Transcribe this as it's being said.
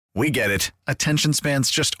We get it. Attention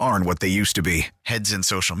spans just aren't what they used to be. Heads in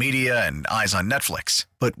social media and eyes on Netflix.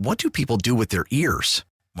 But what do people do with their ears?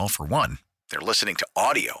 Well, for one, they're listening to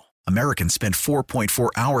audio. Americans spend 4.4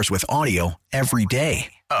 hours with audio every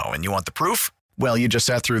day. Oh, and you want the proof? Well, you just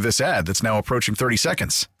sat through this ad that's now approaching 30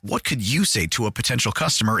 seconds. What could you say to a potential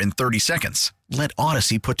customer in 30 seconds? Let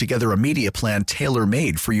Odyssey put together a media plan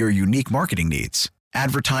tailor-made for your unique marketing needs.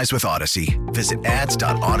 Advertise with Odyssey. Visit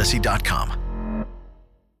ads.odyssey.com.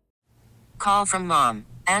 Call from mom.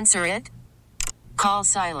 Answer it. Call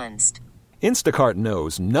silenced. Instacart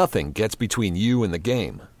knows nothing gets between you and the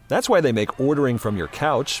game. That's why they make ordering from your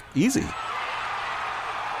couch easy.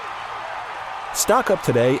 Stock up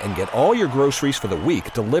today and get all your groceries for the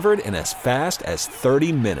week delivered in as fast as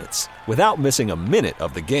 30 minutes without missing a minute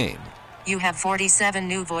of the game. You have 47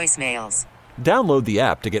 new voicemails. Download the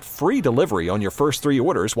app to get free delivery on your first 3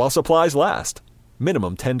 orders while supplies last.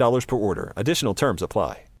 Minimum $10 per order. Additional terms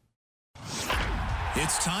apply.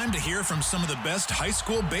 It's time to hear from some of the best high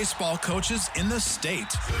school baseball coaches in the state.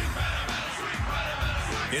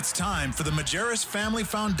 It's time for the Majerus Family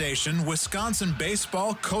Foundation Wisconsin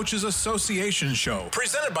Baseball Coaches Association Show,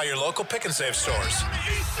 presented by your local Pick and Save stores.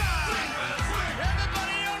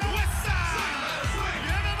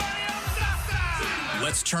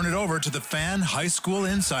 Let's turn it over to the fan high school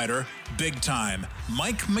insider, big time,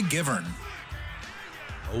 Mike McGivern.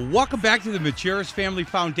 Welcome back to the Majerus Family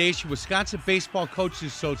Foundation Wisconsin Baseball Coaches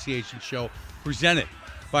Association show, presented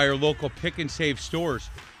by our local Pick and Save stores.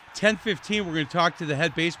 10:15, we're going to talk to the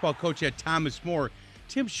head baseball coach at Thomas More,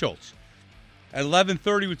 Tim Schultz. At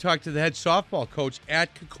 11:30, we talk to the head softball coach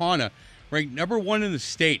at Kaukauna, ranked number 1 in the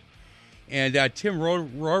state. And Tim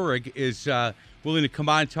Roerig is willing to come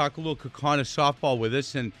on and talk a little Kaukauna softball with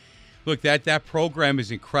us. And look, that program is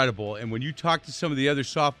incredible. And when you talk to some of the other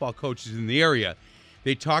softball coaches in the area,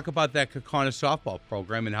 they talk about that Kaukauna softball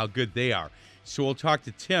program and how good they are. So we'll talk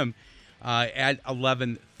to Tim at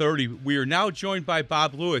 11:30. We are now joined by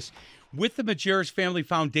Bob Lewis with the Majerus Family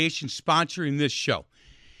Foundation sponsoring this show.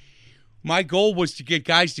 My goal was to get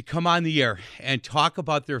guys to come on the air and talk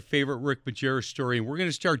about their favorite Rick Majerus story, and we're going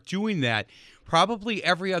to start doing that probably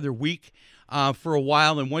every other week for a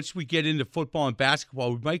while. And once we get into football and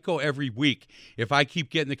basketball, we might go every week if I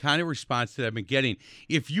keep getting the kind of response that I've been getting.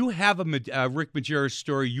 If you have a Rick Majerus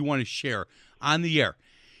story you want to share on the air,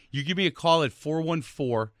 you give me a call at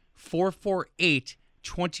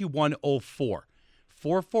 414-448-2104,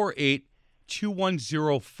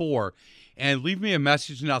 448-2104, and leave me a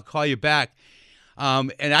message and I'll call you back.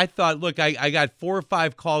 And I thought, look, I got 4 or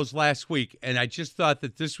 5 calls last week, and I just thought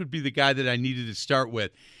that this would be the guy that I needed to start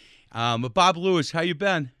with. Bob Lewis, how you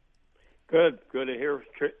been? Good to hear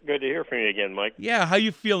from you again, Mike. Yeah, how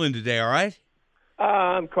you feeling today? All right?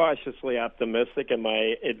 I'm cautiously optimistic in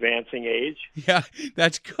my advancing age. Yeah,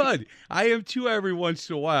 that's good. I am too every once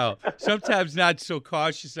in a while. Sometimes not so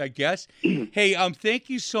cautious, I guess. Hey, thank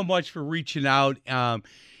you so much for reaching out.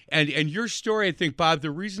 And your story, I think, Bob,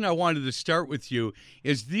 the reason I wanted to start with you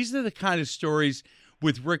is these are the kind of stories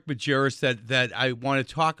with Rick Majerus that I want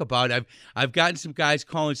to talk about. I've gotten some guys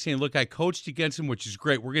calling saying, look, I coached against him, which is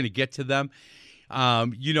great. We're going to get to them.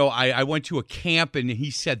 I went to a camp and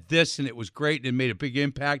he said this and it was great and it made a big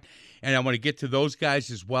impact. And I want to get to those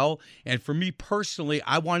guys as well. And for me personally,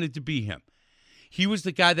 I wanted to be him. He was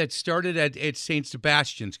the guy that started at St.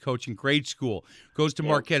 Sebastian's coaching grade school, goes to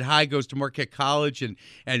Marquette High, goes to Marquette College, and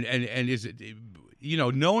is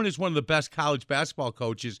known as one of the best college basketball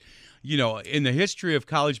coaches, in the history of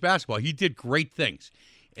college basketball. He did great things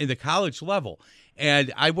in the college level.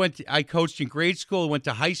 And I coached in grade school, went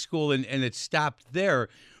to high school, and it stopped there.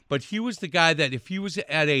 But he was the guy that if he was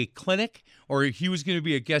at a clinic or he was going to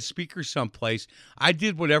be a guest speaker someplace, I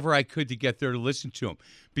did whatever I could to get there to listen to him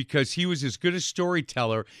because he was as good a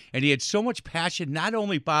storyteller and he had so much passion, not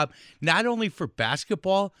only for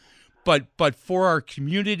basketball, but for our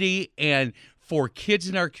community and for kids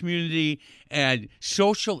in our community and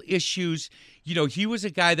social issues. He was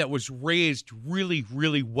a guy that was raised really,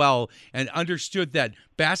 really well and understood that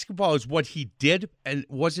basketball is what he did and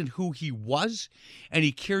wasn't who he was. And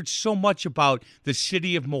he cared so much about the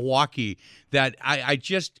city of Milwaukee that I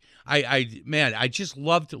just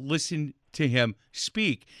loved listening to him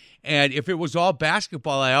speak. And if it was all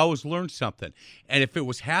basketball, I always learned something. And if it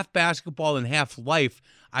was half basketball and half life,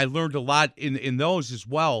 I learned a lot in those as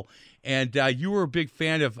well. And you were a big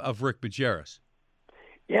fan of Rick Majerus.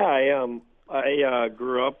 Yeah, I am. I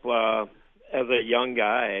grew up as a young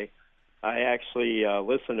guy. I actually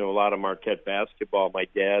listened to a lot of Marquette basketball. My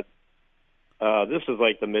dad, this was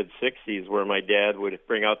like the mid-'60s where my dad would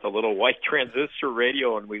bring out the little white transistor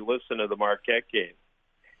radio and we listened to the Marquette game.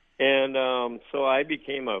 And so I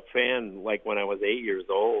became a fan like when I was 8 years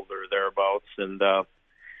old or thereabouts. And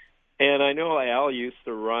I know Al used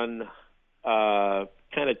to run,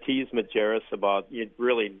 kind of tease Majerus about you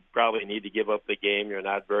really probably need to give up the game. You're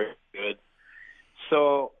not very good.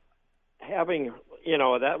 So having,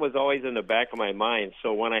 that was always in the back of my mind.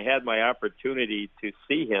 So when I had my opportunity to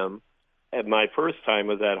see him, at my first time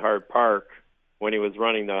was at Hart Park when he was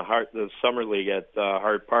running the summer league at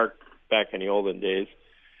Hart Park back in the olden days.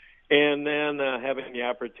 And then having the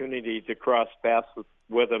opportunity to cross paths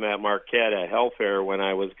with him at Marquette at Hellfair when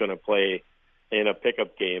I was going to play in a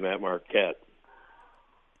pickup game at Marquette.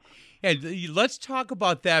 And let's talk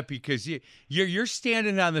about that, because you're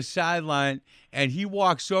standing on the sideline and he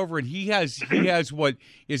walks over and he has what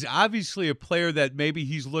is obviously a player that maybe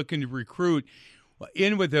he's looking to recruit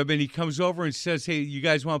in with him, and he comes over and says, "Hey, you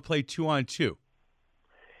guys want to play 2-on-2?"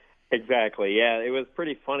 Exactly. Yeah, it was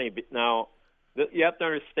pretty funny. But now, you have to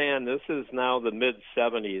understand, this is now the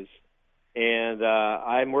mid-'70s, and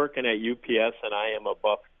I'm working at UPS, and I am a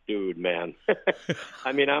buff dude, man.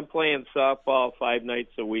 I mean, I'm playing softball 5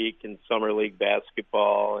 nights a week and summer league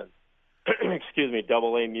basketball and,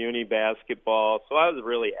 AA Muni basketball. So I was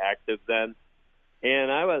really active then.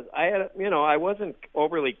 And I wasn't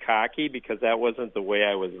overly cocky because that wasn't the way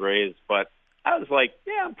I was raised, but I was like,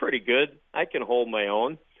 yeah, I'm pretty good. I can hold my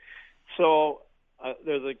own. So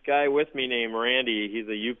there's a guy with me named Randy. He's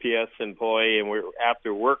a UPS employee, and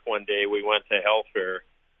after work one day, we went to Hellfair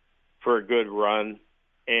for a good run.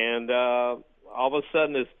 And all of a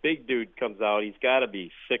sudden, this big dude comes out. He's got to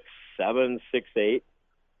be 6'7", 6'8".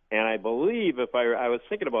 And I believe, I was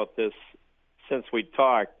thinking about this since we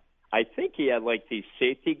talked, I think he had like these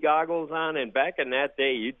safety goggles on. And back in that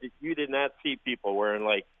day, you did not see people wearing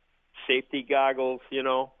like safety goggles,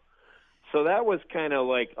 So that was kind of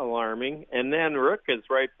like alarming. And then Rick is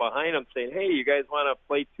right behind him saying, "Hey, you guys want to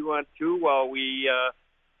play 2-on-2 while we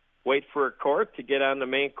wait for a court to get on the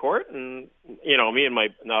main court?" And, me and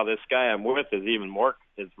now this guy I'm with is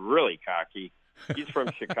really cocky. He's from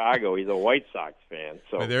Chicago. He's a White Sox fan.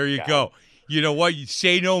 So well, there you go. You know what? You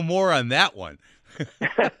say no more on that one.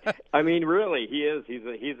 I mean, really, he is.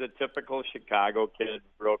 He's a typical Chicago kid,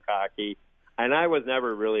 real cocky. And I was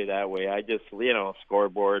never really that way. I just,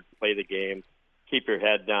 scoreboard, play the game, keep your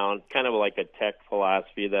head down, kind of like a tech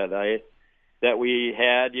philosophy that we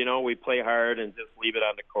had. We play hard and just leave it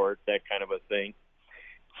on the court, that kind of a thing.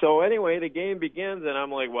 So anyway, the game begins, and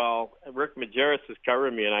I'm like, well, Rick Majerus is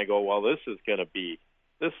covering me, and I go, well, this is going to be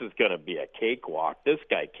a cakewalk. This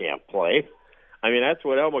guy can't play. I mean, that's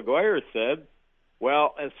what El McGuire said.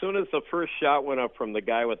 Well, as soon as the first shot went up from the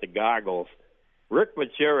guy with the goggles, Rick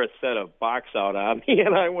Majerus set a box out on me,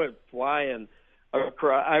 and I went flying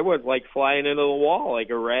across. I went like flying into the wall like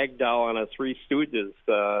a rag doll on a Three Stooges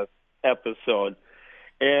episode.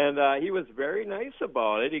 And he was very nice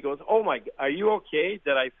about it. He goes, "Oh my, are you okay?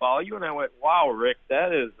 Did I foul you?" And I went, "Wow, Rick,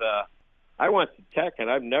 that is." I went to Tech, and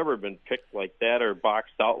I've never been picked like that or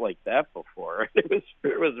boxed out like that before.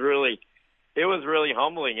 It was really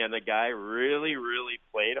humbling, and the guy really, really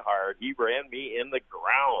played hard. He ran me in the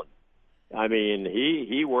ground. I mean,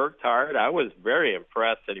 he worked hard. I was very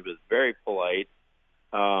impressed, and he was very polite.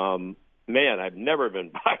 Man, I've never been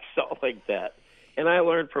boxed out like that. And I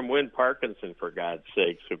learned from Win Parkinson, for God's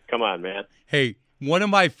sake. So come on, man. Hey, one of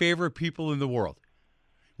my favorite people in the world,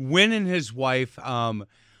 Win and his wife.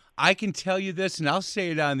 I can tell you this, and I'll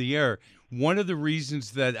say it on the air. One of the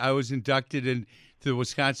reasons that I was inducted into the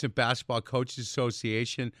Wisconsin Basketball Coaches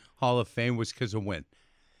Association Hall of Fame was because of Win.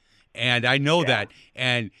 And I know that.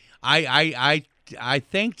 And I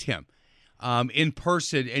thanked him in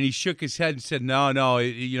person, and he shook his head and said, no,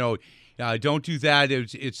 don't do that.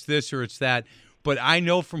 It's this or it's that. But I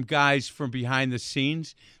know from guys from behind the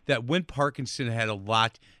scenes that Win Parkinson had a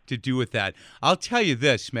lot to do with that. I'll tell you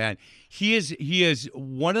this, man. He is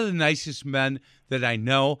one of the nicest men that I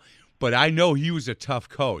know, but I know he was a tough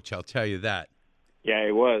coach. I'll tell you that. Yeah,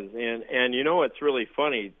 he was. And you know what's really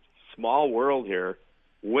funny? Small world here.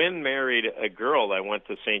 Win married a girl that went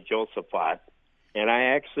to St. Josephat, and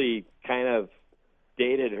I actually kind of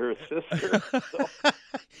dated her sister. So.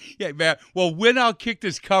 Yeah, man. Well, Win outkicked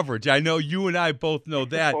his coverage. I know you and I both know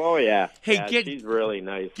that. Oh, yeah. Hey, she's really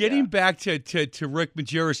nice. Getting back to Rick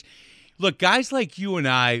Majerus, look, guys like you and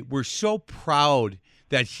I were so proud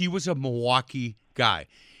that he was a Milwaukee guy.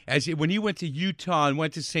 When he went to Utah and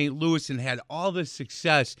went to St. Louis and had all this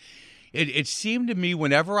success, it seemed to me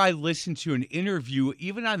whenever I listened to an interview,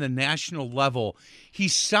 even on the national level, he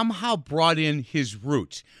somehow brought in his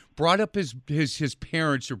roots, brought up his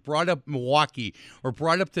parents, or brought up Milwaukee, or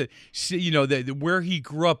brought up where he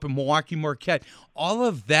grew up in Milwaukee, Marquette. All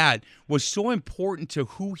of that was so important to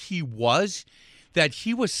who he was that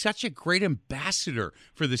he was such a great ambassador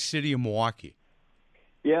for the city of Milwaukee.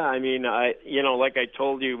 Yeah, I mean, like I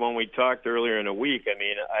told you when we talked earlier in the week, I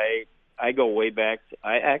mean, I go way back.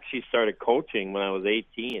 I actually started coaching when I was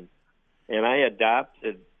 18, and I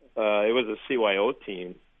adopted, it was a CYO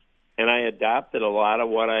team, and I adopted a lot of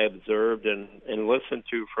what I observed and listened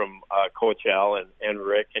to from Coach Al and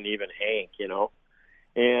Rick and even Hank,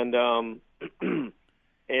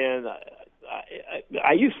 and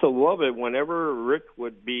I used to love it whenever Rick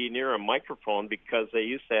would be near a microphone, because they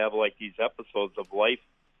used to have like these episodes of life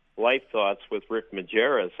thoughts with Rick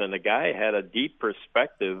Majerus, and the guy had a deep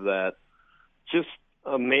perspective that just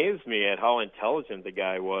amazed me at how intelligent the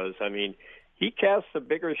guy was. I mean, he cast a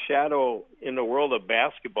bigger shadow in the world of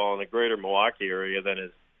basketball in the greater Milwaukee area than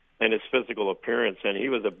his physical appearance, and he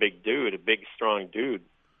was a big dude, a big, strong dude.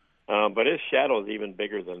 But his shadow is even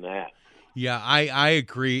bigger than that. Yeah, I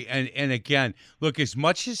agree. And again, look, as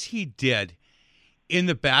much as he did in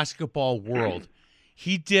the basketball world,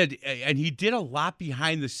 he did a lot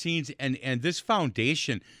behind the scenes, and this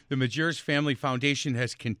foundation, the Majerus Family Foundation,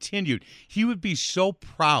 has continued. He would be so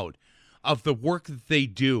proud of the work that they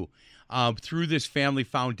do through this family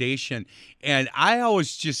foundation. And I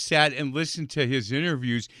always just sat and listened to his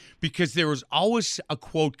interviews, because there was always a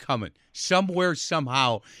quote coming somewhere,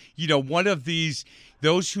 somehow. One of those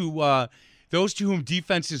to whom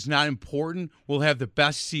defense is not important will have the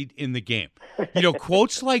best seat in the game.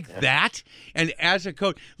 Quotes like that. And as a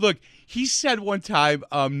coach, look, he said one time,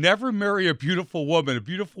 never marry a beautiful woman. A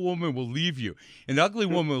beautiful woman will leave you. An ugly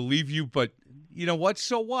woman will leave you, but you know what?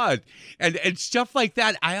 So what? And stuff like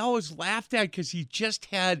that. I always laughed at, because he just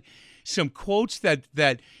had some quotes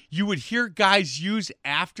that you would hear guys use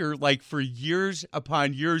after, like, for years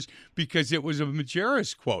upon years, because it was a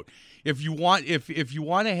Majerus quote. If you want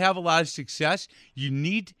to have a lot of success, you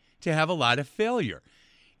need to have a lot of failure.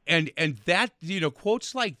 And that,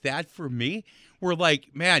 quotes like that for me were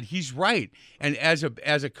like, man, he's right. And as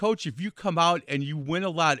a coach, if you come out and you win a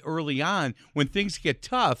lot early on, when things get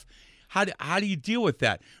tough, how do you deal with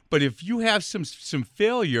that? But if you have some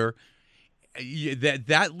failure,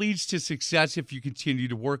 that leads to success if you continue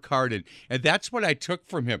to work hard. And that's what I took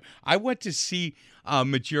from him. I went to see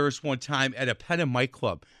Majerus one time at a Penn and Mike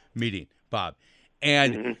Club meeting, Bob,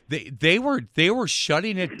 and they were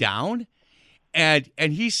shutting it down, and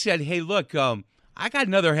he said, hey, look, I got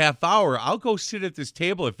another half hour. I'll go sit at this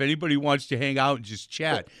table if anybody wants to hang out and just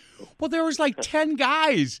chat. Well, there was like 10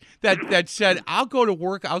 guys that said, I'll go to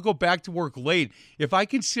work. I'll go back to work late if I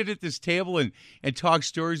can sit at this table and talk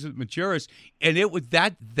stories with Majerus. And it was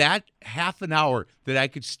that half an hour that I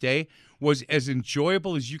could stay was as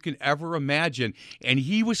enjoyable as you can ever imagine. And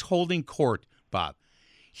he was holding court, Bob.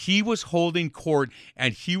 He was holding court,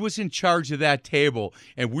 and he was in charge of that table.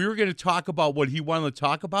 And we were going to talk about what he wanted to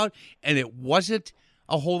talk about, and it wasn't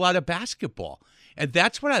a whole lot of basketball. And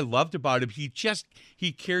that's what I loved about him. He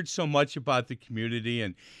cared so much about the community.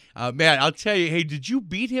 And, man, I'll tell you, hey, did you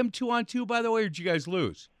beat him 2-on-2, by the way, or did you guys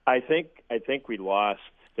lose? I think we lost,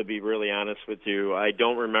 to be really honest with you. I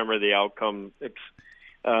don't remember the outcome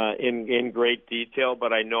in great detail,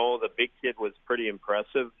 but I know the big kid was pretty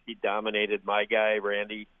impressive. He dominated my guy,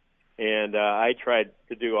 Randy, and I tried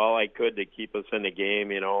to do all I could to keep us in the game,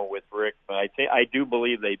 with Rick. But I do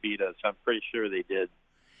believe they beat us. I'm pretty sure they did.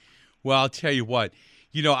 Well, I'll tell you what.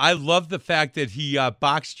 I love the fact that he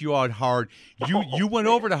boxed you out hard. You went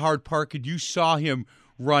over to Hard Park and you saw him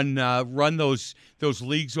run those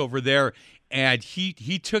leagues over there, and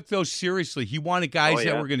he took those seriously. He wanted guys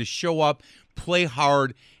that were going to show up, play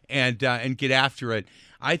hard, and get after it.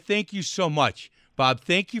 I thank you so much, Bob.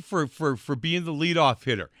 Thank you for being the leadoff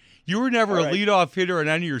hitter. You were never a leadoff hitter in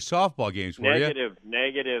any of your softball games, were you?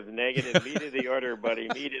 Negative. Me to the order, buddy.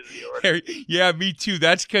 Me to the order. Yeah, me too.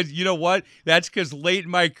 That's because, you know what? That's because late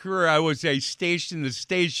in my career, I was a station to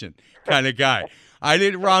station kind of guy. I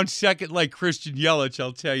didn't round second like Christian Yelich,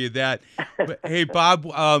 I'll tell you that. But, hey, Bob,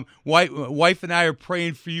 wife and I are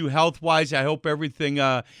praying for you health-wise. I hope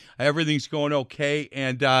everything's going okay.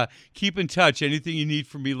 And keep in touch. Anything you need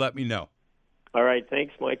from me, let me know. All right.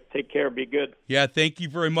 Thanks, Mike. Take care. Be good. Yeah, thank you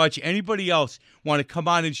very much. Anybody else want to come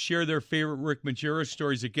on and share their favorite Rick Majerus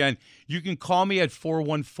stories again, you can call me at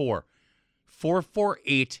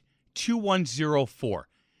 414-448-2104.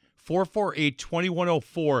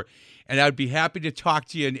 448-2104, and I'd be happy to talk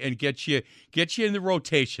to you and get you in the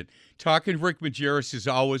rotation. Talking Rick Majerus is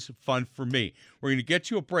always fun for me. We're going to get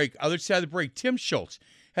to a break. Other side of the break, Tim Schultz,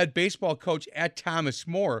 head baseball coach at Thomas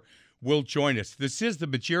More, will join us. This is the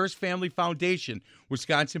Majerus Family Foundation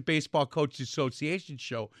Wisconsin Baseball Coaches Association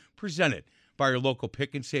show, presented by your local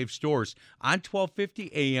pick and save stores on 1250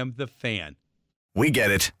 AM The Fan. We get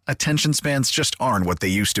it. Attention spans just aren't what they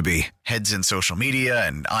used to be. Heads in social media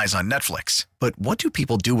and eyes on Netflix. But what do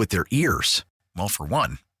people do with their ears? Well, for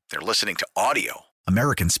one, they're listening to audio.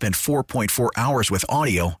 Americans spend 4.4 hours with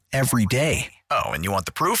audio every day. Oh, and you want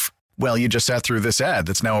the proof? Well, you just sat through this ad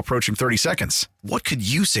that's now approaching 30 seconds. What could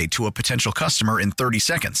you say to a potential customer in 30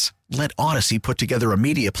 seconds? Let Odyssey put together a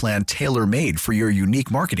media plan tailor-made for your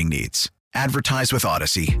unique marketing needs. Advertise with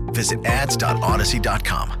Odyssey. Visit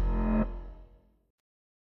ads.odyssey.com.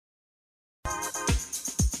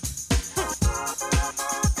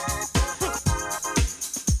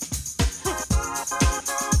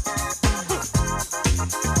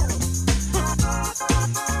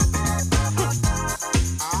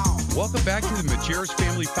 Welcome back to the Majerus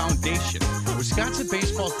Family Foundation, Wisconsin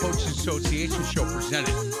Baseball Coaches Association show,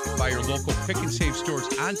 presented by your local pick and save stores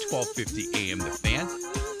on 1250 AM The Fan.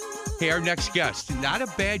 Hey, our next guest, not a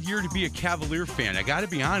bad year to be a Cavalier fan. I got to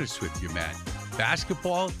be honest with you, Matt.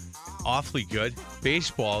 Basketball, awfully good.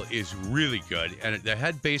 Baseball is really good. And the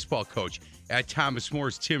head baseball coach at Thomas More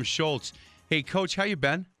is Tim Schultz. Hey, Coach, how you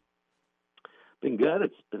been? Been good.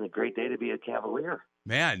 It's been a great day to be a Cavalier.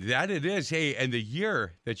 Man, that it is. Hey, and the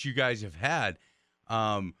year that you guys have had,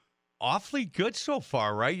 awfully good so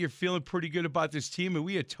far, right? You're feeling pretty good about this team. And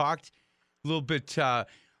we had talked a little bit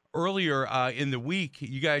earlier in the week.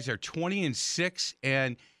 You guys are 20-6,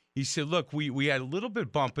 and he said, look, we had a little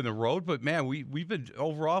bit bump in the road, but, man, we've been,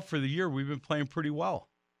 overall for the year, we've been playing pretty well.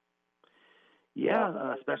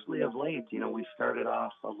 Yeah, especially of late. You know, we started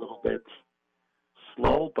off a little bit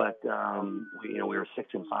slow, but, we were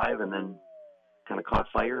 6-5, and then kind of caught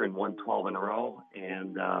fire and won 12 in a row.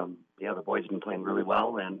 And, the boys have been playing really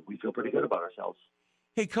well, and we feel pretty good about ourselves.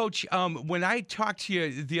 Hey, Coach, when I talked to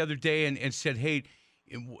you the other day and said, hey,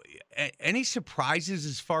 any surprises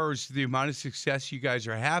as far as the amount of success you guys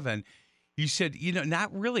are having, you said,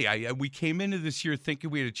 not really. We came into this year thinking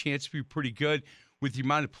we had a chance to be pretty good with the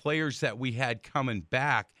amount of players that we had coming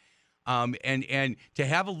back. And to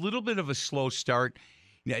have a little bit of a slow start,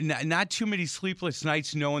 not too many sleepless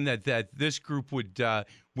nights, knowing that this group would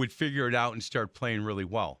figure it out and start playing really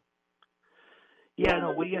well. Yeah,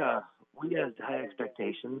 no, we had high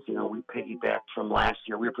expectations. You know, we piggybacked from last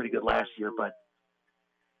year. We were pretty good last year, but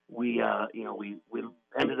we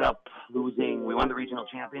ended up losing. We won the regional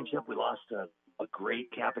championship. We lost a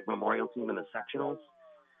great Catholic Memorial team in the sectionals.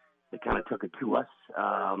 They kind of took it to us.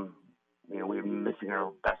 We were missing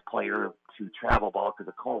our best player to travel ball because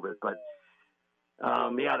of COVID, but.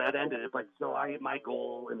 That ended it. But my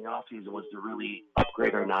goal in the offseason was to really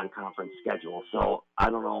upgrade our non-conference schedule. So I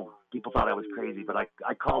don't know. People thought I was crazy, but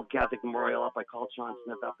I called Catholic Memorial up. I called Sean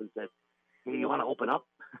Smith up and said, "Hey, you want to open up?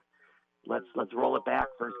 Let's roll it back.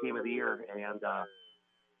 First game of the year." And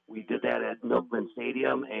we did that at Milkman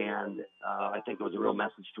Stadium, and I think it was a real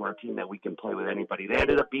message to our team that we can play with anybody. They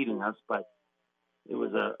ended up beating us, but it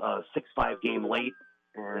was a 6-5 game late,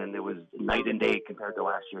 and it was night and day compared to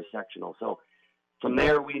last year's sectional. So from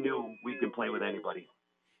there, we knew we could play with anybody.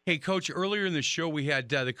 Hey, Coach, earlier in the show, we had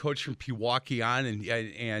the coach from Pewaukee on,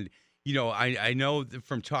 and I know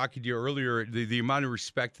from talking to you earlier, the amount of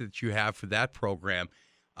respect that you have for that program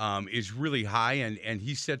is really high, and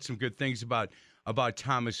he said some good things about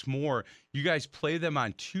Thomas More. You guys play them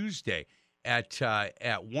on Tuesday at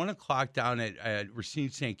 1 o'clock down at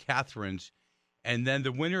Racine St. Catherine's, and then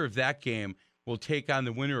the winner of that game will take on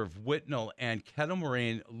the winner of Whitnall and Kettle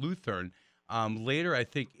Moraine Lutheran. Later, I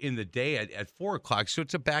think, in the day at 4 o'clock. So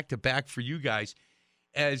it's a back-to-back for you guys.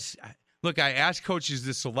 Look, I ask coaches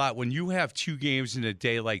this a lot. When you have two games in a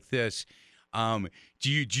day like this,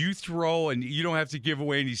 do you throw, and you don't have to give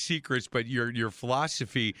away any secrets, but your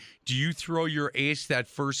philosophy, do you throw your ace that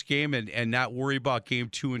first game and not worry about game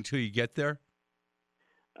two until you get there?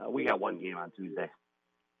 We got one game on Tuesday,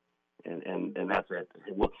 and that's it.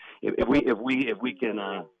 If we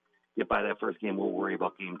can get by that first game, we'll worry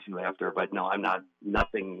about game two after. But no, I'm not.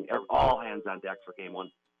 Nothing. All hands on deck for game one.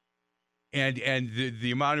 And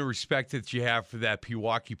the amount of respect that you have for that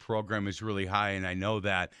Pewaukee program is really high, and I know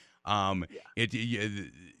that.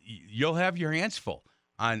 You'll have your hands full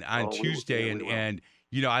on Tuesday, and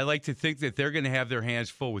I like to think that they're going to have their hands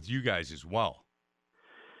full with you guys as well.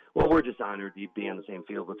 Well, we're just honored to be on the same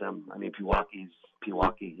field with them. I mean, Pewaukee's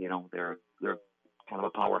Pewaukee. They're kind of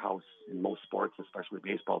a powerhouse in most sports, especially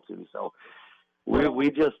baseball too. So we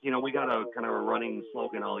just, we got a kind of a running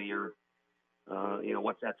slogan all year.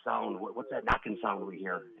 what's that sound? What's that knocking sound we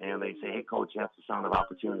hear? And they say, hey, coach, that's the sound of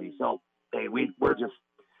opportunity. So, hey, we're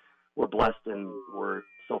blessed and we're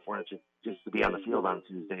so fortunate just to be on the field on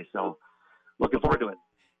Tuesday. So looking forward to it.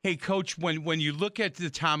 Hey, Coach, when you look at the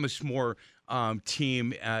Thomas More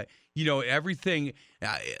team, everything.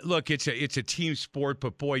 Look, it's a team sport,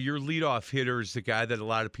 but boy, your leadoff hitter is the guy that a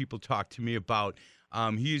lot of people talk to me about.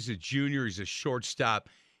 He's a junior. He's a shortstop,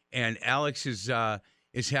 and Alex is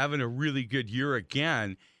having a really good year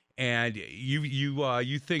again. And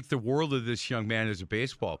you think the world of this young man as a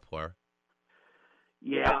baseball player.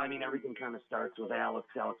 Yeah, I mean, everything kind of starts with Alex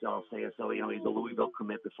Alcea. So, he's a Louisville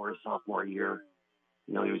commit before his sophomore year.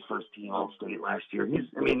 He was first team All-State last year.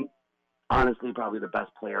 Honestly, probably the best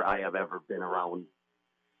player I have ever been around.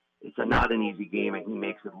 It's not an easy game, and he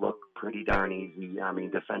makes it look pretty darn easy. I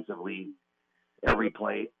mean, defensively, every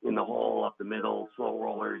play in the hole, up the middle, slow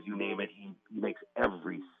rollers, you name it, he makes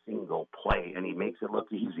every single play, and he makes it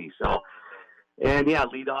look easy. So, and yeah,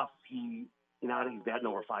 leadoff, he's batting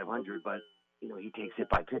over 500, but, he takes hit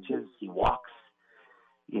by pitches, he walks,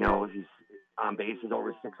 he's on base is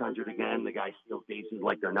over 600 again. The guy steals bases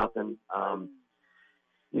like they're nothing.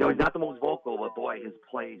 He's not the most vocal, but boy, his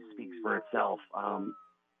play speaks for itself.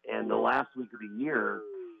 And the last week of the year,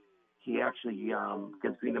 he actually,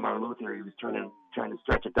 against Green to Martin Luther, he was trying to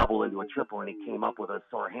stretch a double into a triple, and he came up with a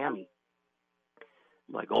sore hammy.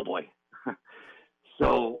 I'm like, oh boy.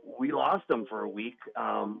 So we lost him for a week.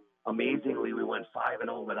 Amazingly, we went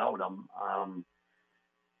 5-0 without him.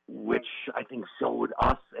 Which I think showed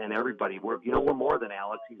us and everybody we're more than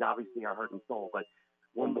Alex. He's obviously our heart and soul, but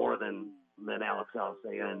we're more than Alex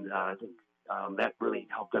Alcea, and I think that really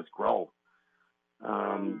helped us grow.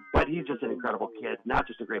 But he's just an incredible kid, not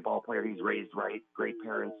just a great ball player. He's raised right, great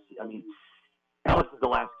parents. I mean, Alex is the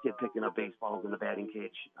last kid picking up baseballs in the batting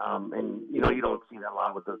cage, and you don't see that a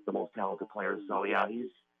lot with the most talented players. So yeah,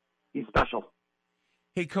 he's special.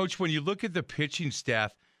 Hey, Coach, when you look at the pitching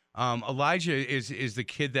staff. Elijah is the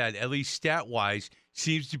kid that, at least stat-wise,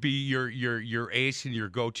 seems to be your ace and your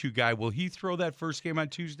go-to guy. Will he throw that first game on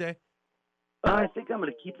Tuesday? I think I'm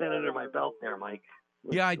going to keep that under my belt there, Mike.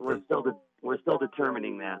 We're still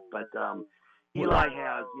determining that. But Eli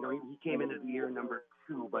has, he came into the year number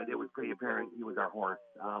 2, but it was pretty apparent he was our horse.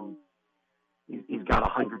 He's got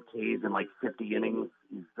 100 Ks in like 50 innings.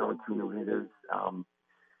 He's throwing 2 new hitters.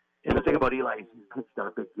 And the thing about Eli is he's pitched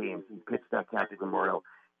our big games. He's pitched at Catholic Memorial.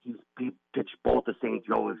 He pitched both the St.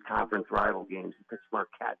 Joe's conference rival games. He pitched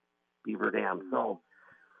Marquette, Beaver Dam. So,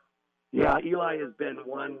 yeah, Eli has been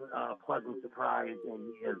one pleasant surprise, and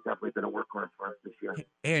he has definitely been a workhorse for us this year.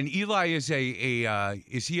 And Eli is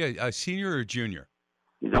is he a senior or a junior?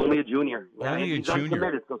 He's only a junior. He's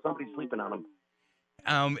uncommitted, so somebody's sleeping on him.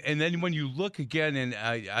 And then when you look again, and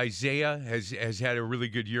Isaiah has had a really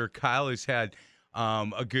good year. Kyle has had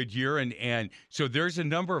a good year, and so there's a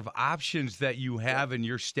number of options that you have, and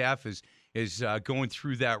your staff is going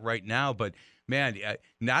through that right now. But man,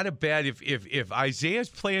 not a bad if Isaiah's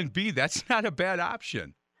plan B, that's not a bad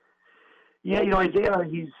option. Yeah, Isaiah,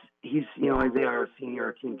 he's Isaiah, our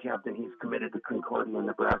senior team captain. He's committed to Concordia,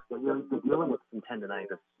 Nebraska. He's been dealing with some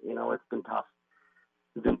tendonitis. It's been tough.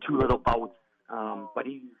 There's been 2 little bouts, but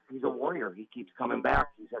he's a warrior. He keeps coming back.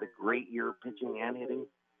 He's had a great year pitching and hitting.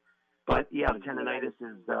 But, yeah, the tendonitis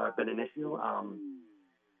has been an issue.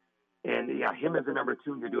 And, yeah, him as a number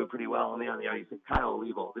 2, you're doing pretty well. And, you said Kyle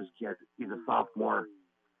Olivo, this kid, he's a sophomore.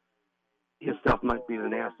 His stuff might be the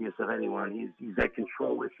nastiest of anyone. He's had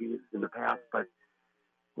control issues in the past, but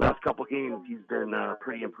last couple games he's been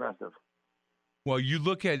pretty impressive. Well, you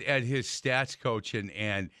look at his stats, Coach,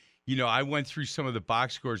 and I went through some of the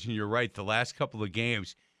box scores, and you're right. The last couple of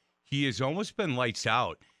games, he has almost been lights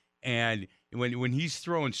out. And when he's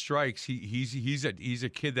throwing strikes, he's a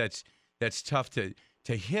kid that's tough to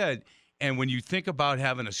hit. And when you think about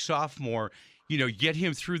having a sophomore, get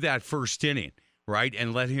him through that first inning, right,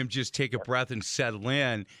 and let him just take a breath and settle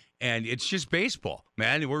in. And it's just baseball,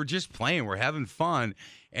 man. We're just playing. We're having fun.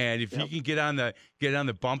 And if you can get on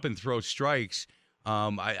the bump and throw strikes,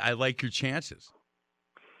 I like your chances.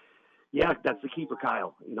 Yeah, that's the key for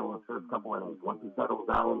Kyle. The first couple innings. Once he settles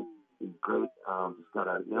down, he's great. Just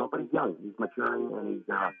gotta, but he's young. He's maturing, and he's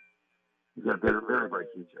got a very, very bright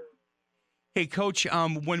future. Hey, Coach,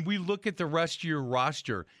 when we look at the rest of your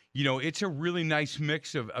roster, it's a really nice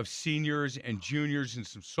mix of seniors and juniors and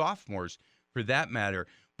some sophomores, for that matter.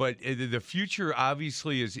 But the future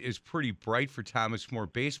obviously is pretty bright for Thomas More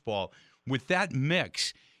baseball. With that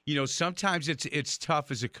mix, sometimes it's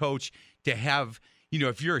tough as a coach to have.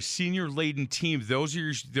 If you're a senior-laden team, those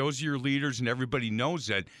are your leaders, and everybody knows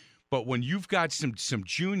it. But when you've got some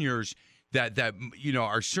juniors that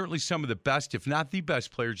are certainly some of the best, if not the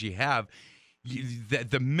best players you have.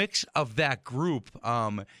 The mix of that group,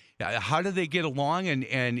 how do they get along,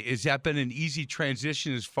 and has that been an easy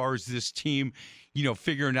transition as far as this team,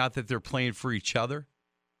 figuring out that they're playing for each other?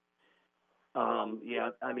 Yeah,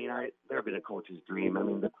 I mean, they've been a coach's dream. I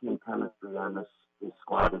mean, the team chemistry on this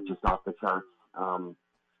squad is just off the charts.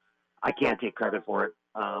 I can't take credit for it.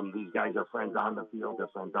 These guys are friends on the field, they're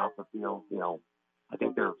friends off the field. I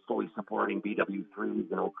think they're fully supporting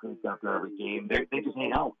BW3s and Oak Creek after every game. They just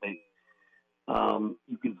hang out.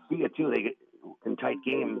 You can see it too. They get in tight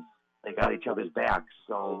games. They got each other's backs.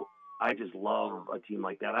 So I just love a team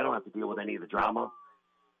like that. I don't have to deal with any of the drama.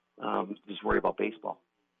 Just worry about baseball.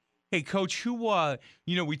 Hey, Coach, who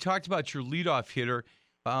we talked about your leadoff hitter.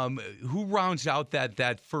 Who rounds out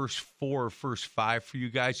that first four, first five for you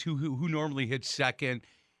guys? Who normally hits second?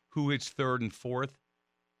 Who hits third and fourth?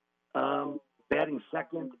 Batting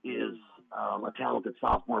second is a talented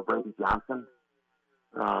sophomore, Brady Johnson.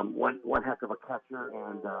 One heck of a catcher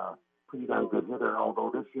and pretty darn good hitter.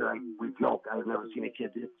 Although this year we joke, I've never seen a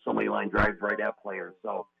kid hit so many line drives right at players.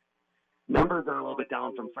 So numbers are a little bit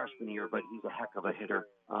down from freshman year, but he's a heck of a hitter.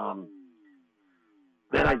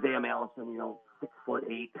 Then Isaiah Mallison,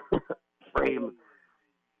 6'8" frame.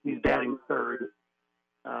 He's batting third.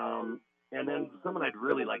 And then someone I'd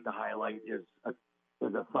really like to highlight is a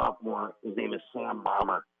sophomore. His name is Sam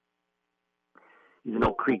Bomber. He's an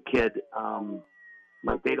Oak Creek kid.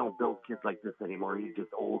 They don't build kids like this anymore. He's just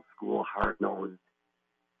old school, hard-nosed.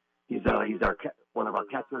 He's one of our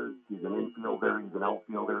catchers. He's an infielder. He's an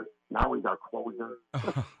outfielder. Now he's our closer.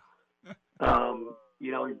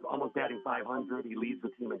 He's almost batting 500. He leads the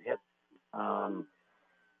team in hits.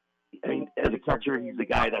 As a catcher, he's the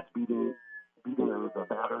guy that's beating the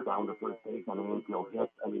batter down to first base on an infield hit.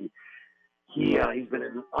 He's been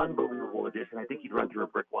an unbelievable addition. I think he'd run through a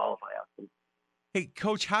brick wall if I asked him. Hey,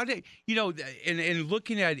 Coach, how did and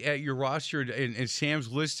looking at your roster, and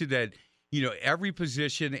Sam's listed at every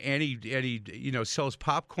position, and he sells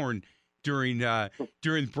popcorn during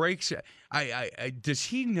breaks. Does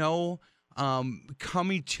he know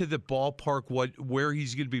coming to the ballpark where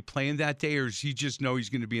he's going to be playing that day, or does he just know he's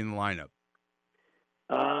going to be in the lineup?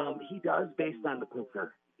 He does, based on the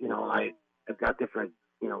pitcher. I've got different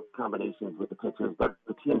combinations with the pitchers, but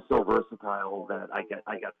the team's so versatile that I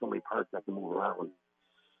got so many parts that can move around.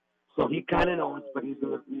 So he kind of knows, but he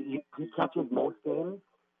catches most games,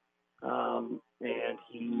 and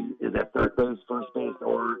he is at third base, first base,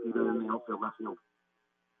 or either in the outfield, left field.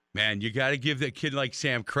 Man, you got to give that kid like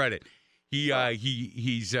Sam credit. He's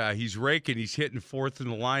raking. He's hitting fourth in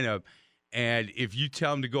the lineup. And if you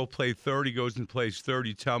tell him to go play third, he goes and plays third.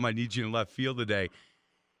 You tell him I need you in left field today.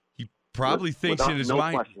 He probably thinks in his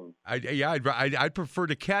mind, I'd prefer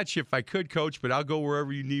to catch if I could, Coach, but I'll go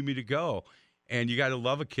wherever you need me to go. And you got to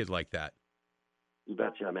love a kid like that. You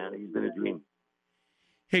betcha, man. He's been a dream.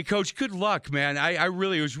 Hey, Coach, good luck, man.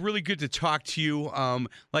 It was really good to talk to you.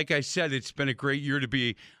 Like I said, it's been a great year to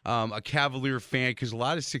be a Cavalier fan because a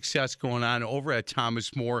lot of success going on over at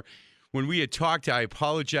Thomas More. When we had talked, I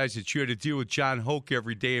apologize that you had to deal with John Hoke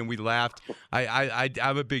every day, and we laughed.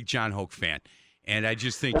 I'm a big John Hoke fan, and I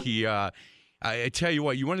just think I tell you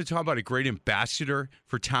what, you want to talk about a great ambassador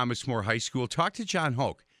for Thomas More High School? Talk to John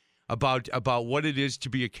Hoke about what it is to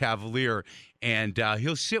be a Cavalier, and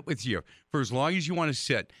he'll sit with you for as long as you want to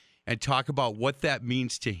sit and talk about what that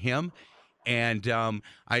means to him. And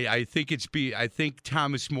I think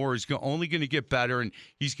Thomas More is only going to get better, and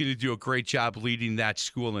he's going to do a great job leading that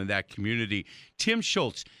school and that community. Tim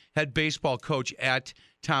Schultz, head baseball coach at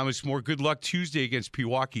Thomas More. Good luck Tuesday against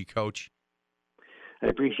Pewaukee, Coach. I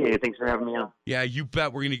appreciate it. Thanks for having me on. Yeah, you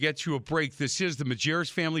bet. We're going to get to a break. This is the Majerus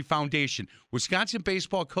Family Foundation, Wisconsin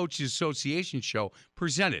Baseball Coaches Association show,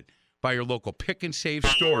 presented by your local pick and save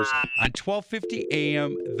stores on 1250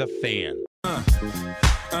 AM The Fan.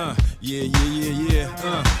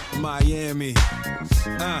 Miami,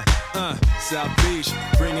 South Beach,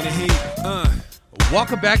 bringing the heat,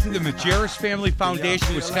 Welcome back to the Majerus Family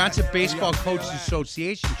Foundation, Wisconsin Baseball Coaches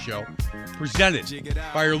Association show, presented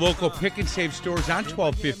by your local pick and save stores on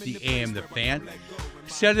 1250 AM The Fan.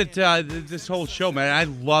 Said it this whole show, man. I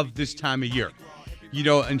love this time of year. In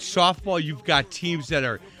softball, you've got teams that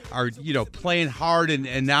are playing hard,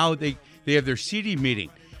 and now they have their seeding meeting.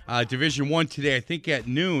 Division I today, I think at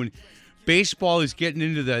noon. Baseball is getting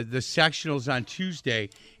into the sectionals on Tuesday,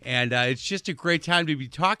 and it's just a great time to be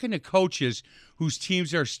talking to coaches whose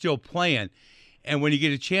teams are still playing. And when you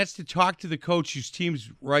get a chance to talk to the coach whose team's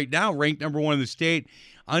right now ranked number one in the state,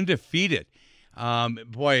 undefeated,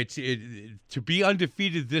 to be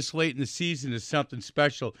undefeated this late in the season is something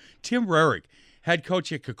special. Tim Rarick head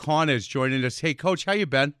coach at Kaukauna, is joining us. Hey, Coach, how you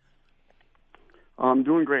been? I'm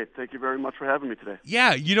doing great. Thank you very much for having me today.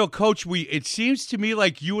 Yeah, Coach, it seems to me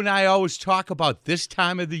like you and I always talk about this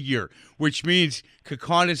time of the year, which means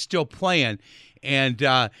Kaukauna is still playing.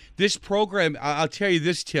 And this program, I'll tell you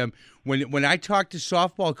this, Tim, when I talk to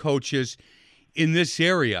softball coaches in this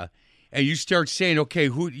area, and you start saying, okay,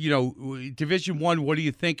 Division I, what are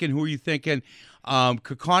you thinking? Who are you thinking?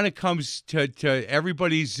 Kaukauna comes to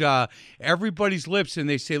everybody's lips, and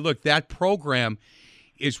they say, look, that program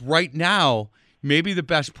is right now maybe the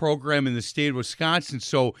best program in the state of Wisconsin.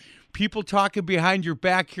 So people talking behind your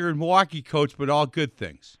back here in Milwaukee, Coach, but all good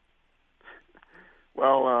things.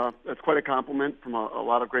 Well, that's quite a compliment from a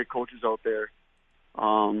lot of great coaches out there.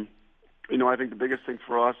 I think the biggest thing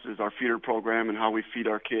for us is our feeder program and how we feed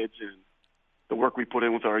our kids and the work we put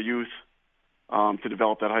in with our youth to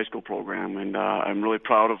develop that high school program. And I'm really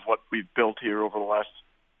proud of what we've built here over the last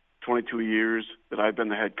 22 years that I've been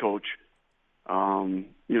the head coach.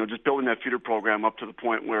 Just building that feeder program up to the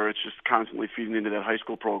point where it's just constantly feeding into that high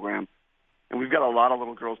school program. And we've got a lot of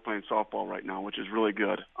little girls playing softball right now, which is really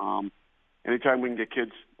good. Anytime we can get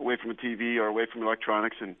kids away from a TV or away from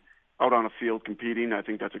electronics and out on a field competing, I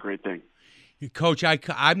think that's a great thing. Coach,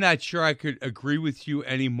 I'm not sure I could agree with you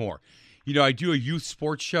anymore. I do a youth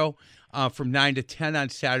sports show from 9 to 10 on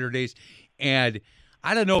Saturdays, and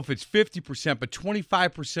I don't know if it's 50%, but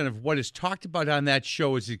 25% of what is talked about on that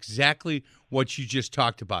show is exactly what you just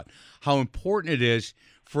talked about, how important it is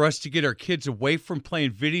for us to get our kids away from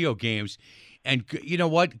playing video games and,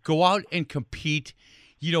 go out and compete,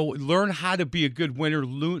 learn how to be a good winner,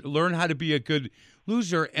 learn how to be a good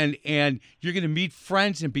loser, and you're going to meet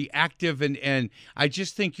friends and be active, and I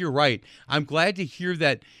just think you're right. I'm glad to hear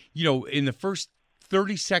that, in the first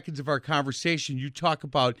 30 seconds of our conversation, you talk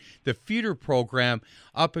about the feeder program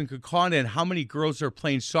up in Kaukauna and how many girls are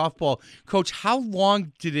playing softball. Coach, how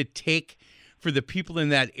long did it take for the people in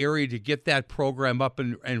that area to get that program up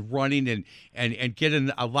and running and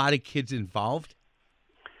getting a lot of kids involved?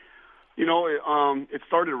 It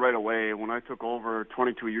started right away. When I took over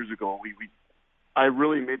 22 years ago, I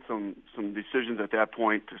really made some decisions at that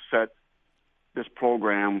point to set this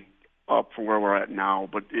program up for where we're at now.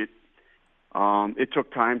 But it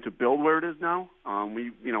took time to build where it is now.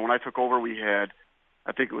 When I took over, we had,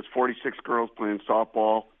 I think it was 46 girls playing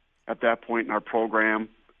softball at that point in our program.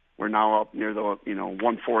 We're now up near the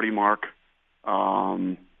 140 mark.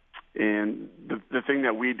 And the thing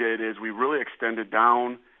that we did is we really extended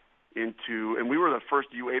down into, and we were the first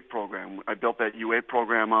U8 program. I built that U8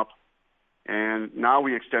 program up, and now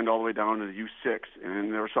we extend all the way down to the U6.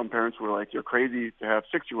 And there were some parents who were like, "You're crazy to have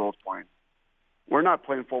 6-year-olds playing." We're not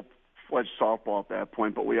playing full-fledged softball at that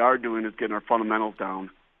point, but we are doing is getting our fundamentals down,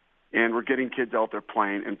 and we're getting kids out there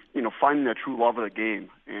playing and finding that true love of the game,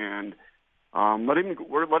 and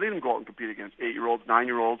we're letting them go out and compete against 8-year-olds,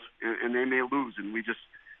 9-year-olds, and they may lose, and we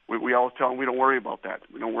always tell them we don't worry about that.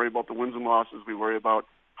 We don't worry about the wins and losses. We worry about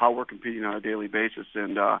how we're competing on a daily basis,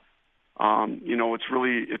 and it's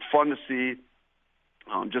fun to see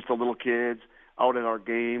just the little kids out at our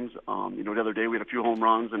games. The other day we had a few home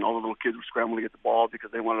runs, and all the little kids were scrambling to get the ball because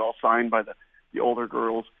they wanted it all signed by the older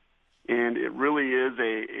girls. And it really is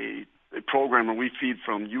a program where we feed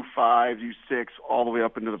from U5, U6, all the way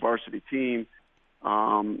up into the varsity team.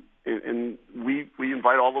 And we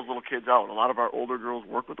invite all those little kids out. A lot of our older girls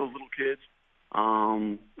work with those little kids.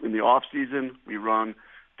 In the off season, we run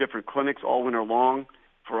different clinics all winter long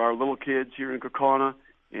for our little kids here in Kaukauna,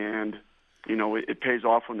 and it pays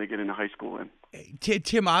off when they get into high school.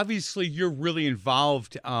 Tim, obviously you're really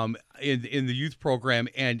involved in the youth program,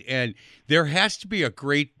 and there has to be a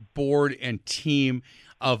great board and team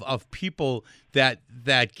of people that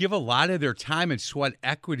give a lot of their time and sweat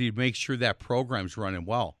equity to make sure that program's running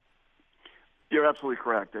well. You're absolutely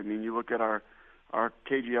correct. I mean, you look at our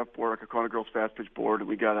KGF board, our Kaukauna Girls Fast Pitch board, and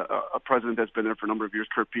we got a president that's been there for a number of years,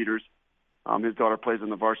 Kurt Peters. His daughter plays on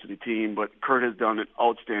the varsity team, but Kurt has done an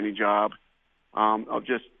outstanding job of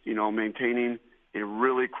just, maintaining a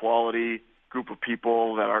really quality group of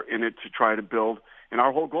people that are in it to try to build. And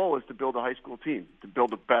our whole goal is to build a high school team, to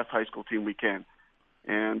build the best high school team we can.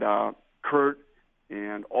 And Kurt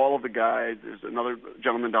and all of the guys, there's another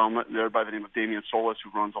gentleman down there by the name of Damian Solis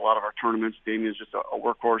who runs a lot of our tournaments. Damian's just a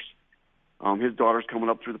workhorse. His daughter's coming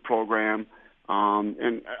up through the program.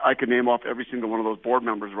 And I could name off every single one of those board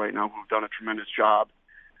members right now who've done a tremendous job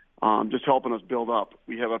just helping us build up.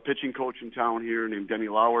 We have a pitching coach in town here named Denny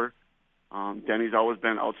Lauer. Denny's always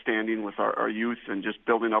been outstanding with our youth and just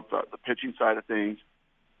building up the pitching side of things.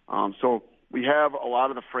 So we have a lot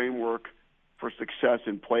of the framework for success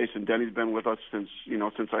in place, and Denny's been with us since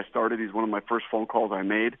I started. He's one of my first phone calls I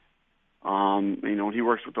made. He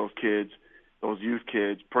works with those kids, those youth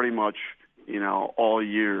kids, pretty much, all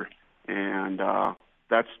year. And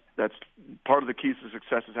that's part of the keys to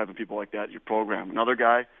success is having people like that in your program. Another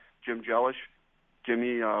guy, Jim Jellish.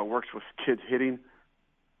 Jimmy works with kids hitting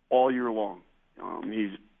all year long.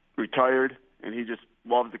 He's retired, and he just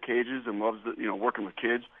loves the cages and loves working with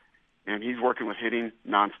kids. And he's working with hitting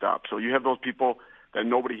nonstop. So you have those people that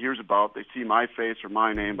nobody hears about. They see my face or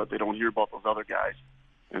my name, but they don't hear about those other guys.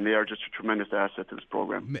 And they are just a tremendous asset to this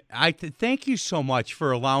program. Thank you so much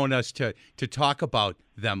for allowing us to talk about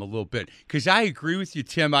them a little bit, because I agree with you,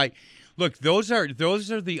 Tim. Look, those are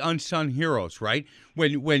the unsung heroes, right? When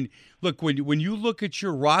you look at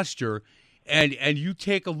your roster and you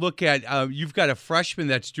take a look at you've got a freshman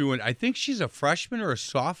that's doing, I think she's a freshman or a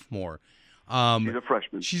sophomore. She's a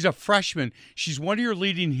freshman. She's a freshman. She's one of your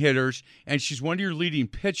leading hitters, and she's one of your leading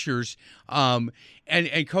pitchers. And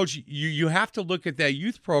Coach, you have to look at that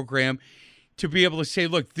youth program to be able to say,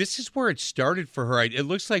 look, this is where it started for her. It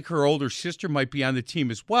looks like her older sister might be on the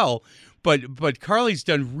team as well, but Carly's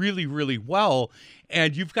done really, really well.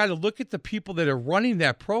 And you've got to look at the people that are running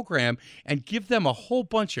that program and give them a whole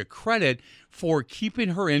bunch of credit for keeping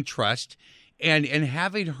her interest and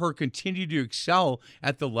having her continue to excel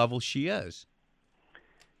at the level she is.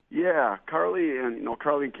 Yeah, Carly and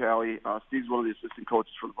Callie. Steve's one of the assistant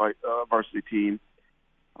coaches for the varsity team.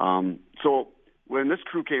 So when this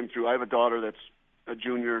crew came through, I have a daughter that's a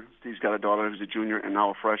junior. Steve's got a daughter who's a junior and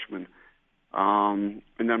now a freshman. And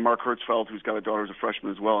then Mark Hertzfeld, who's got a daughter who's a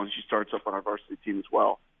freshman as well, and she starts up on our varsity team as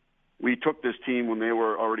well. We took this team when they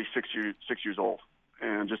were already 6 years old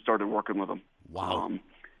and just started working with them. Wow.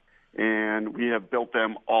 And we have built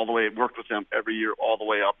them all the way, worked with them every year all the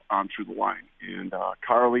way up on through the line. And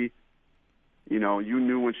Carly, you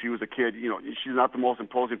knew when she was a kid, she's not the most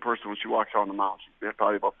imposing person when she walks out on the mound. She's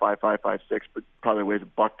probably about 5'5", 5'6", but probably weighs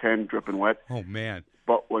 $110, dripping wet. Oh, man.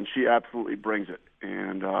 But when she absolutely brings it.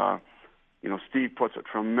 And, Steve puts a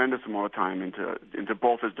tremendous amount of time into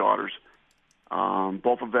both his daughters.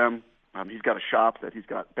 Both of them, he's got a shop that he's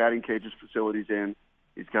got batting cages facilities in.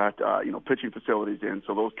 He's got, pitching facilities in.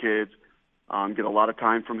 So those kids get a lot of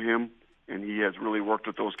time from him, and he has really worked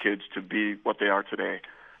with those kids to be what they are today.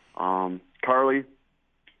 Carly,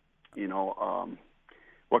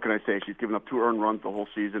 what can I say? She's given up 2 earned runs the whole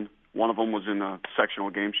season. One of them was in a sectional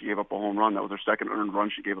game. She gave up a home run. That was her second earned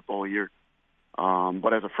run she gave up the whole year.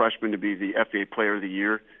 But as a freshman to be the FA Player of the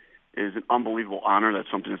Year is an unbelievable honor. That's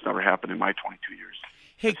something that's never happened in my 22 years.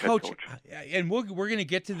 Hey, Coach, and we're going to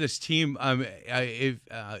get to this team here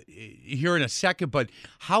in a second. But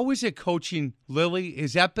how is it coaching Lily?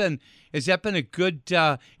 Has that been a good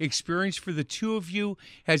experience for the two of you?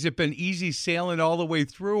 Has it been easy sailing all the way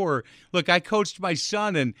through? Or look, I coached my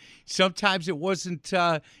son, and sometimes it wasn't.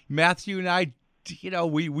 Matthew and I,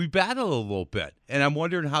 we battle a little bit, and I'm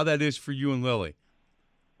wondering how that is for you and Lily.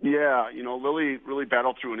 Yeah, Lily really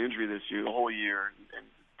battled through an injury this year, the whole year, and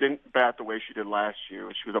didn't bat the way she did last year.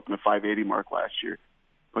 She was up in the 580 mark last year.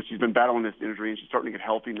 But she's been battling this injury, and she's starting to get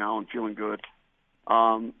healthy now and feeling good.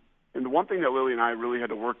 And the one thing that Lily and I really had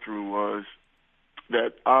to work through was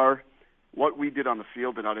that what we did on the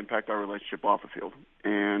field did not impact our relationship off the field.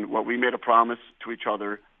 And what we made a promise to each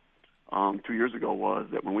other 2 years ago was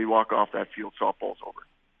that when we walk off that field, softball's over.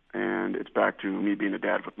 And it's back to me being a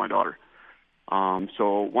dad with my daughter.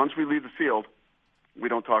 So once we leave the field, we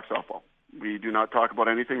don't talk softball. We do not talk about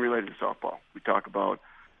anything related to softball. We talk about,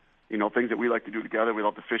 things that we like to do together. We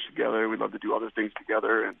love to fish together. We love to do other things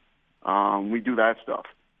together, and we do that stuff.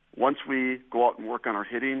 Once we go out and work on our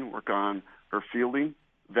hitting, work on her fielding,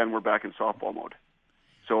 then we're back in softball mode.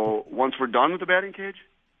 So once we're done with the batting cage,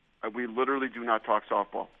 we literally do not talk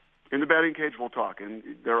softball. In the batting cage, we'll talk, and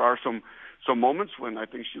there are some moments when I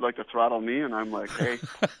think she'd like to throttle me, and I'm like, hey,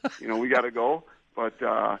 we got to go. But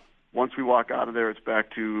once we walk out of there, it's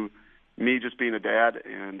back to me just being a dad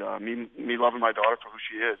and me loving my daughter for who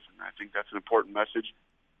she is. And I think that's an important message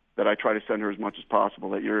that I try to send her as much as possible,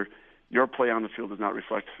 that your play on the field does not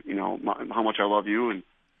reflect, how much I love you and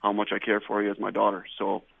how much I care for you as my daughter.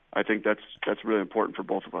 So I think that's really important for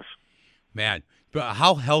both of us. Man, but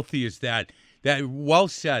how healthy is that? That well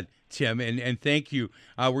said, Tim, and thank you.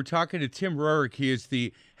 We're talking to Tim Roehrig. He is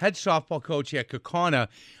the head softball coach at Kaukauna,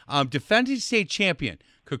 defending state champion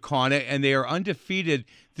Kaukauna, and they are undefeated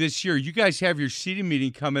this year. You guys have your seeding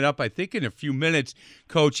meeting coming up, I think, in a few minutes,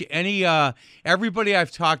 Coach. Everybody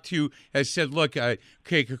I've talked to has said, look,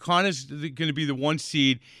 Kaukana's going to be the 1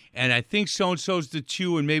 seed, and I think so-and-so's the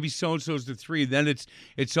 2, and maybe so-and-so's the 3. Then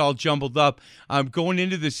it's all jumbled up. I'm going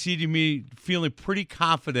into the seeding meeting feeling pretty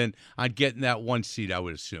confident on getting that 1 seed, I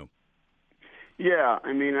would assume. Yeah,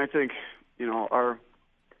 I think,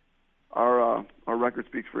 our record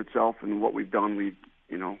speaks for itself, and what we've done. We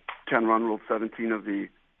 10 run ruled 17 of the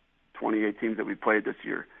 28 teams that we played this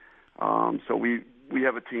year. So we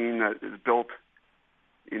have a team that is built,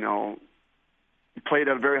 played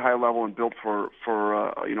at a very high level and built for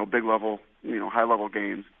big level, high level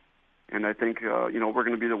games. And I think we're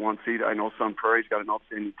going to be the 1 seed. I know Sun Prairie's got an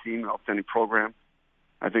outstanding team, an outstanding program.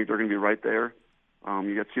 I think they're going to be right there.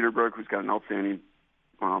 You got Cedarburg, who's got an outstanding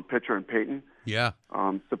pitcher in Peyton. Yeah.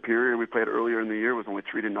 Superior, we played earlier in the year, was only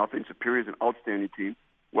 3-0. Superior's an outstanding team,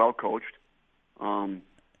 well coached.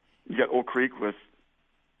 You got Oak Creek with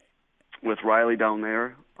Riley down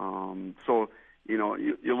there. So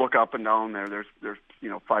you look up and down there. There's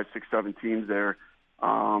 5, 6, 7 teams there.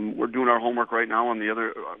 We're doing our homework right now on the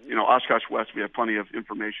other. Oshkosh West. We have plenty of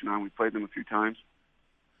information on. We played them a few times.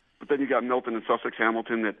 But then you got Milton and Sussex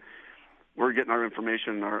Hamilton that we're getting our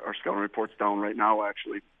information, our scouting reports down right now.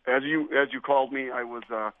 Actually, as you called me, I was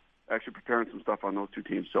actually preparing some stuff on those 2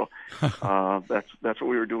 teams. So that's what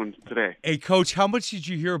we were doing today. Hey, Coach, how much did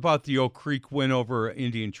you hear about the Oak Creek win over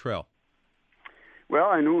Indian Trail? Well,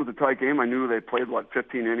 I knew it was a tight game. I knew they played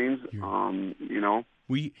 15 innings.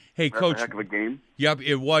 Hey, Coach, that's a heck of a game. Yep,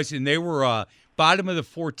 it was, and they were bottom of the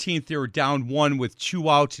 14th. They were down 1 with 2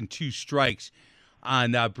 outs and 2 strikes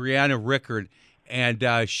on Brianna Rickard,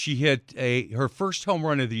 and she hit her first home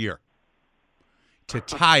run of the year to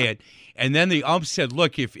tie it. And then the ump said,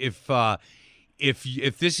 "Look, if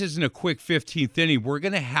this isn't a quick 15th inning, we're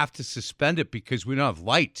going to have to suspend it because we don't have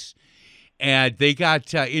lights." And they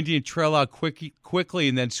got Indian Trail out quickly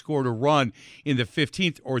and then scored a run in the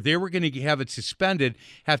 15th, or they were going to have it suspended,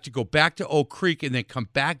 have to go back to Oak Creek, and then come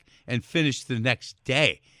back and finish the next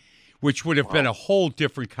day, which would have been a whole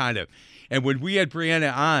different kind of. And when we had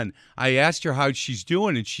Brianna on, I asked her how she's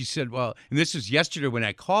doing, and she said, well, and this was yesterday when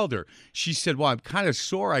I called her, she said, well, I'm kind of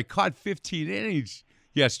sore. I caught 15 innings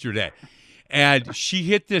yesterday. And she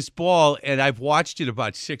hit this ball, and I've watched it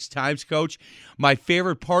about 6 times, Coach. My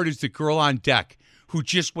favorite part is the girl on deck who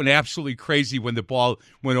just went absolutely crazy when the ball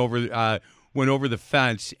went over the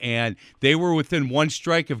fence, and they were within 1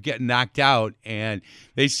 strike of getting knocked out. And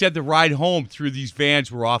they said the ride home through these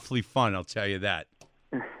vans were awfully fun, I'll tell you that.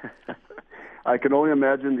 I can only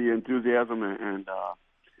imagine the enthusiasm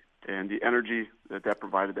and the energy that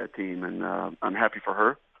provided that team, and I'm happy for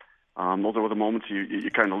her. Those are the moments you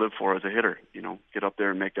kind of live for as a hitter, get up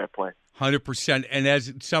there and make that play. 100%. And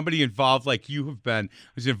as somebody involved like you have been,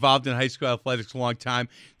 who's involved in high school athletics a long time,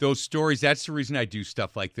 those stories, that's the reason I do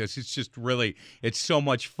stuff like this. It's just really, it's so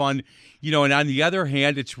much fun. And on the other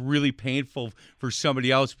hand, it's really painful for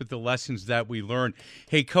somebody else, but the lessons that we learn.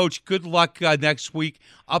 Hey, Coach, good luck next week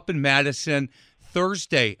up in Madison.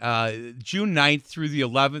 Thursday, June 9th through the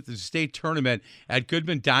 11th, the state tournament at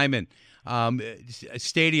Goodman Diamond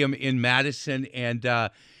Stadium in Madison,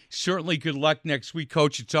 and certainly good luck next week,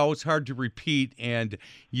 Coach. It's always hard to repeat, and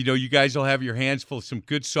you guys will have your hands full. Some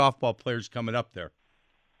good softball players coming up there.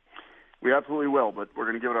 We absolutely will, but we're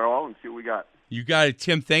going to give it our all and see what we got. You got it,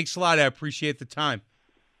 Tim. Thanks a lot. I appreciate the time.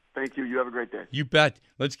 Thank you. You have a great day. You bet.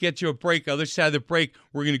 Let's get to a break. Other side of the break,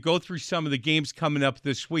 we're going to go through some of the games coming up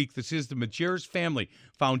this week. This is the Majerus Family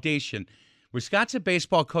Foundation Wisconsin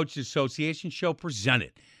Baseball Coaches Association show,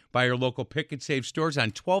 presented by your local Pick and Save stores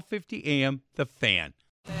on 1250 AM The Fan.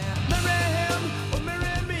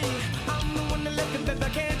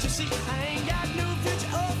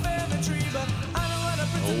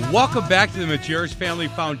 Welcome back to the Majerus Family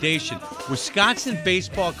Foundation Wisconsin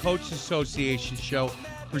Baseball Coaches Association show,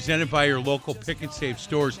 presented by your local Pick and Save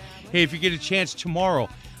stores. Hey, if you get a chance tomorrow,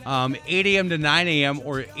 8 a.m. to 9 a.m.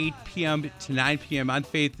 or 8 p.m. to 9 p.m. on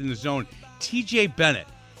Faith in the Zone, TJ Bennett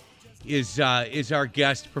is our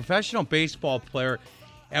guest, professional baseball player.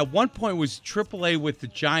 At one point was AAA with the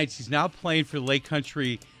Giants. He's now playing for the Lake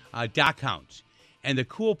Country Dockhounds. And the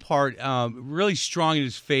cool part, really strong in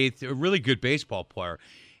his faith, a really good baseball player.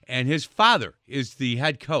 And his father is the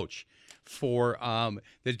head coach for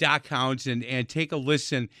the Dockhounds. And take a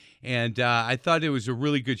listen. And I thought it was a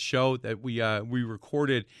really good show that we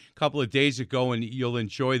recorded a couple of days ago, and you'll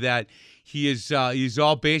enjoy that. He's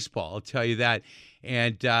all baseball, I'll tell you that.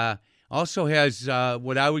 And also has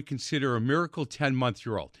what I would consider a miracle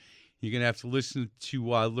 10-month-old. You're going to have to listen to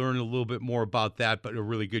learn a little bit more about that, but a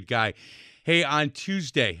really good guy. Hey, on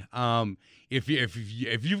Tuesday, if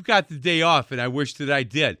you've got the day off, and I wish that I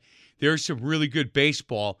did, there's some really good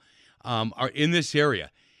baseball are in this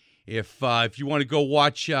area. If you want to go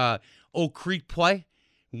watch Oak Creek play,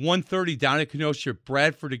 1:30 down at Kenosha,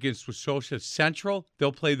 Bradford against Waukegan Central.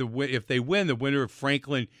 They'll play if they win, the winner of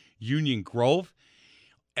Franklin Union Grove.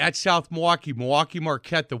 At South Milwaukee, Milwaukee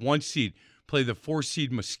Marquette, the 1 seed, play the 4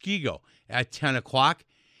 seed Muskego at 10 o'clock.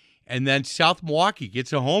 And then South Milwaukee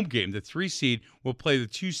gets a home game. The 3 seed will play the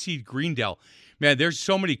 2 seed Greendale. Man, there's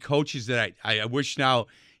so many coaches that I wish now,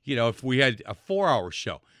 if we had a 4-hour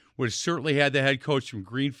show, would have certainly had the head coach from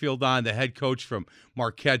Greenfield on. The head coach from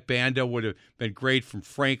Marquette Banda would have been great, from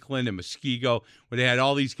Franklin and Muskego. Would have had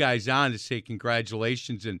all these guys on to say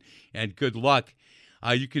congratulations and good luck.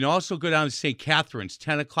 You can also go down to St. Catharines,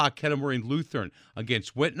 10 o'clock, Kettle Moraine Lutheran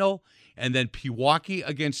against Whitnall, and then Pewaukee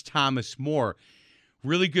against Thomas More.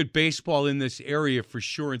 Really good baseball in this area for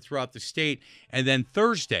sure and throughout the state. And then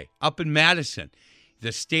Thursday, up in Madison,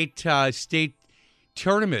 the state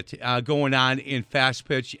tournament going on in fast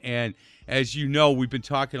pitch. And as you know, we've been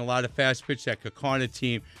talking a lot of fast pitch, that Kaukauna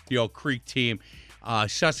team, the Oak Creek team.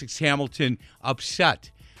 Sussex Hamilton upset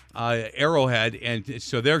Arrowhead, and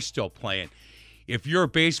so they're still playing. If you're a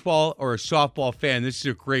baseball or a softball fan, this is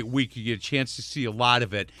a great week. You get a chance to see a lot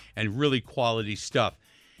of it and really quality stuff.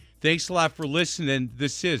 Thanks a lot for listening.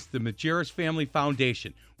 This is the Majerus Family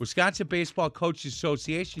Foundation, Wisconsin Baseball Coaches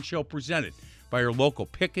Association show, presented by your local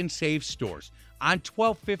Pick and Save stores on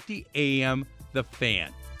 1250 AM The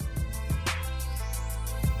Fan.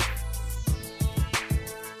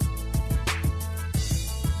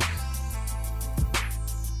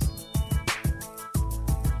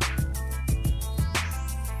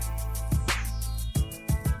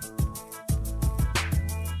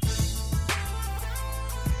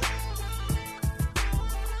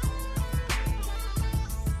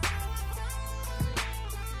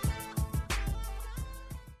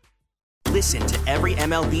 Listen to every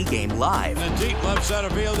MLB game live. In the deep left center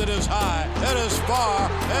field, it is high, it is far,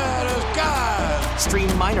 it is gone.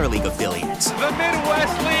 Stream minor league affiliates. The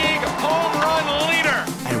Midwest League home run leader.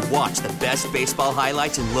 And watch the best baseball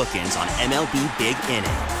highlights and look-ins on MLB Big Inning.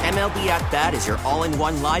 MLB At Bat is your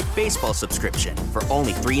all-in-one live baseball subscription for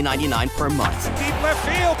only $3.99 per month. Deep left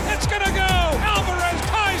field, it's gonna go. Alvarez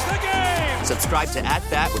ties the game. Subscribe to At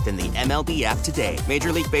Bat within the MLB app today.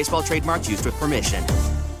 Major League Baseball trademarks used with permission.